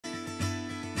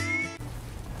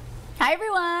Hi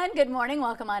everyone, good morning.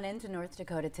 Welcome on into North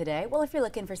Dakota today. Well, if you're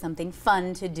looking for something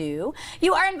fun to do,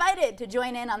 you are invited to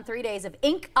join in on 3 days of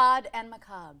Ink, Odd, and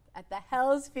Macabre at the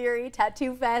Hell's Fury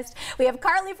Tattoo Fest. We have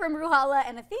Carly from Bruhala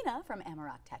and Athena from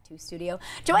Amarok Tattoo Studio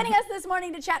joining us this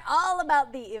morning to chat all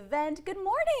about the event. Good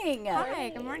morning. Hi,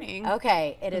 good morning.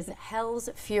 Okay, it is Hell's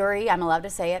Fury. I'm allowed to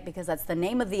say it because that's the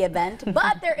name of the event,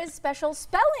 but there is special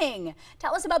spelling.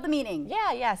 Tell us about the meaning.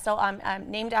 Yeah. So I'm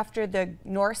named after the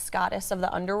Norse goddess of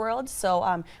the underworld.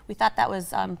 So we thought that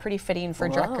was pretty fitting for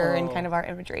Drucker and kind of our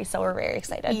imagery. So we're very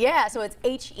excited. Yeah, so it's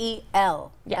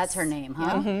H-E-L. Yes. That's her name,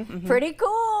 huh? Yeah. Pretty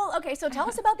cool. Okay, so tell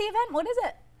us about the event. What is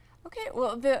it? Okay,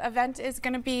 well, the event is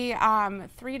going to be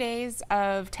 3 days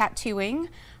of tattooing.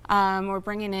 We're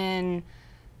bringing in,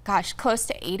 gosh, close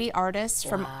to 80 artists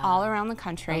from all around the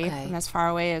country, from as far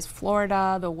away as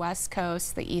Florida, the West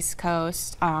Coast, the East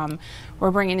Coast.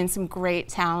 We're bringing in some great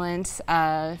talent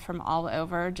from all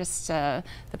over, just the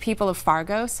people of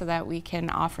Fargo, so that we can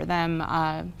offer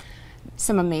them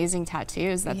some amazing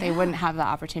tattoos that they wouldn't have the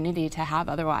opportunity to have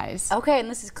otherwise. Okay, and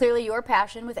this is clearly your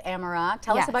passion with Amarok.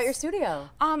 Tell us about your studio.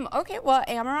 Okay, well,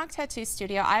 Amarok Tattoo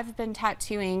Studio, I've been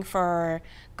tattooing for,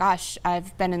 gosh,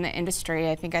 I've been in the industry.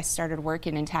 I think I started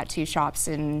working in tattoo shops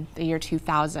in the year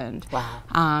 2000.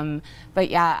 Wow. But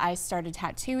yeah, I started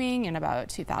tattooing in about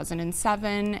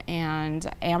 2007,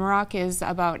 and Amarok is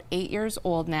about 8 years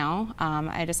old now.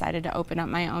 I decided to open up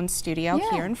my own studio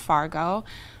here in Fargo.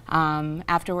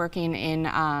 After working in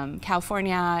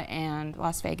California and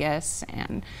Las Vegas,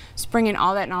 and just bringing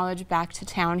all that knowledge back to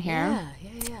town here.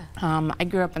 I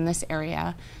grew up in this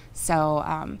area,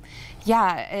 so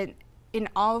in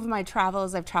all of my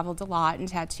travels, I've traveled a lot in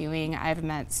tattooing. I've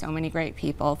met so many great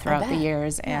people throughout the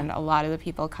years, and a lot of the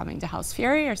people coming to Hell's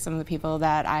Fury are some of the people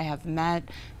that I have met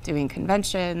doing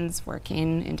conventions,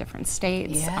 working in different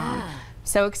states.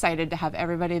 So excited to have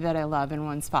everybody that I love in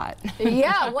one spot.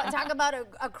 Talk about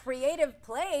a creative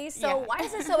place. So why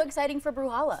is it so exciting for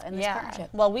Bruhala and this partnership?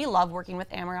 Well, we love working with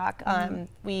Amarok.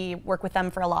 We work with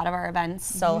them for a lot of our events.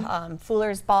 So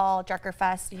Fuller's Ball, Drucker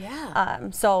Fest.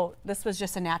 So this was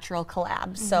just a natural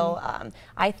collab. So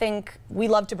I think we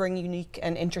love to bring unique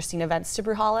and interesting events to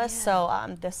Bruhala.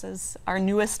 So this is our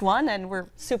newest one, and we're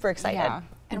super excited.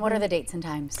 And what are the dates and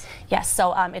times? Yes,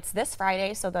 so it's this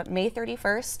Friday, so the May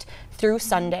 31st through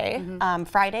Sunday.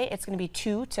 Friday, it's going to be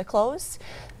 2 to close.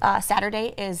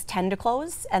 Saturday is 10 to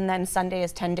close, and then Sunday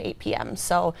is 10 to 8 p.m.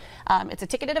 So it's a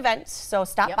ticketed event, so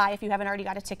stop by if you haven't already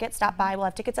got a ticket. Stop by. We'll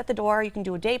have tickets at the door. You can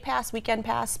do a day pass, weekend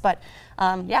pass, but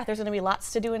yeah, there's going to be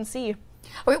lots to do and see.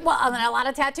 Well, and a lot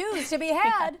of tattoos to be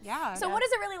had. So what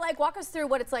is it really like? Walk us through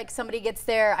what it's like. Somebody gets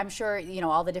there. I'm sure, you know,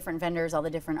 all the different vendors, all the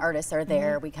different artists are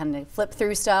there. We kind of flip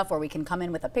through stuff, or we can come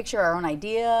in with a picture, our own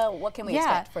idea. What can we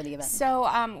expect for the event?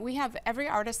 So we have every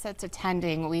artist that's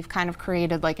attending, we've kind of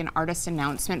created like an artist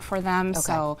announcement for them.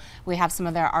 So we have some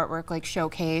of their artwork like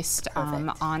showcased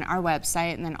on our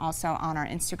website, and then also on our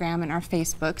Instagram and our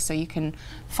Facebook, so you can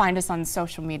find us on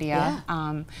social media.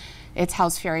 It's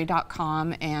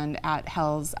hellsfury.com and at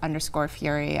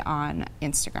hells_fury on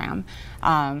Instagram.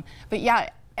 But yeah,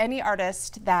 any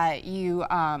artist that you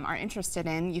are interested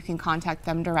in, you can contact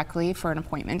them directly for an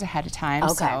appointment ahead of time.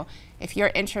 So if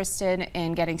you're interested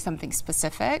in getting something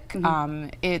specific,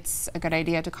 it's a good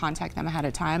idea to contact them ahead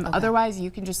of time. Otherwise, you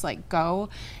can just like go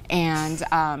and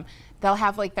they'll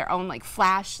have like their own like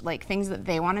flash like things that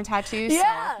they want to tattoo. So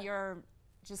if you're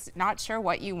just not sure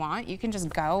what you want, you can just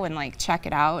go and like check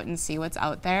it out and see what's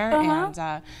out there,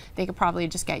 and they could probably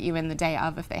just get you in the day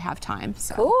of if they have time.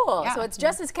 So, cool. So it's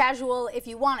just as casual if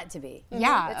you want it to be. This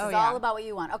is all about what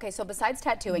you want. Okay, so besides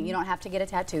tattooing, you don't have to get a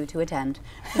tattoo to attend.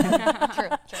 True.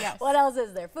 What else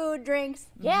is there? Food, drinks?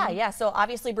 So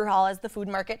obviously Bruhala is the food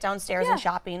market downstairs and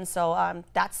shopping, so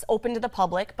that's open to the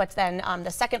public. But then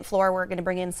the second floor, we're going to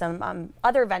bring in some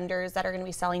other vendors that are going to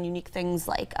be selling unique things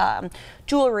like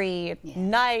jewelry,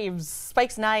 knives,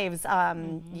 Spike's knives,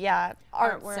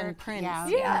 arts and prints.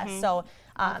 So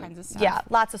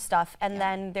lots of stuff. And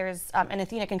then there's, and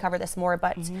Athena can cover this more,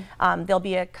 but there'll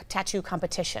be a tattoo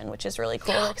competition, which is really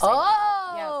cool.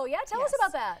 Tell us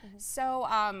about that. So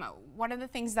one of the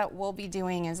things that we'll be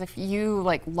doing is if you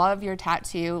like love your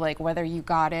tattoo, like whether you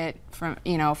got it from,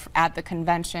 you know, at the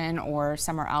convention or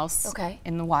somewhere else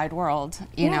in the wide world,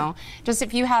 you know, just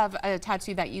if you have a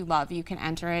tattoo that you love, you can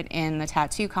enter it in the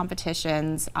tattoo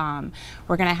competitions.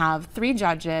 We're going to have 3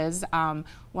 judges.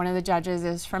 One of the judges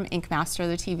is from Ink Master,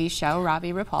 the TV show,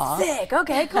 Robbie Rapal. Sick.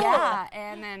 Okay, cool. Yeah,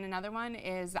 and then another one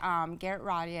is Garrett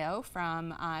Radio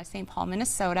from St. Paul,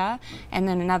 Minnesota, and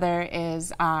then another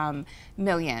is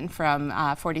Million from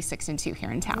 46 and 2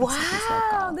 here in town.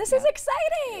 Wow, this is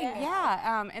exciting.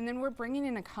 Yeah, and then we're bringing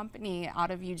in a company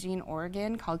out of Eugene,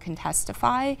 Oregon called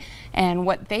Contestify, and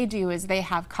what they do is they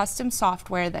have custom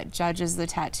software that judges the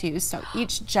tattoos. So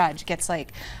each judge gets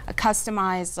like a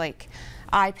customized like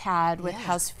iPad with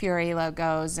House Fury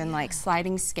logos and like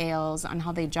sliding scales on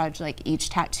how they judge like each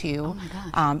tattoo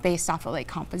based off of like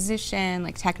composition,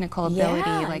 like technical ability,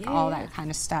 like all that kind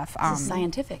of stuff. This is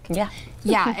scientific.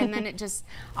 Yeah, and then it just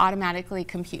automatically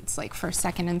computes like first,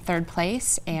 second, and third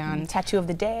place, and tattoo of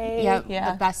the day.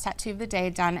 The best tattoo of the day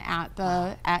done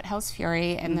at House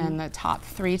Fury, and then the top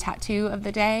 3 tattoo of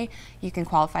the day. You can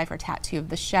qualify for tattoo of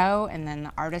the show, and then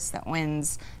the artist that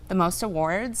wins the most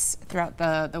awards throughout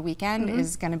the weekend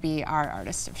is going to be our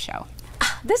artist of show.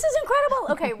 This is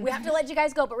incredible. Okay, we have to let you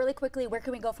guys go, but really quickly, where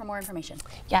can we go for more information?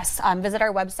 Yes, visit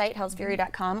our website,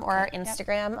 hellsfury.com, or our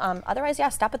Instagram. Otherwise,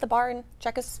 stop at the bar and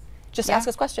check us. Just ask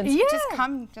us questions. Just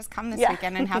come this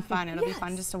weekend and have fun. It'll be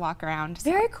fun just to walk around.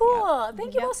 Very cool.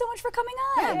 Thank you both so much for coming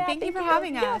on. Thank you for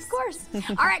having us. Yeah, of course.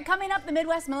 All right, coming up, the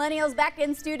Midwest Millennials back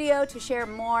in studio to share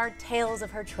more tales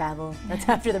of her travel. That's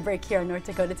after the break here on North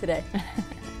Dakota Today.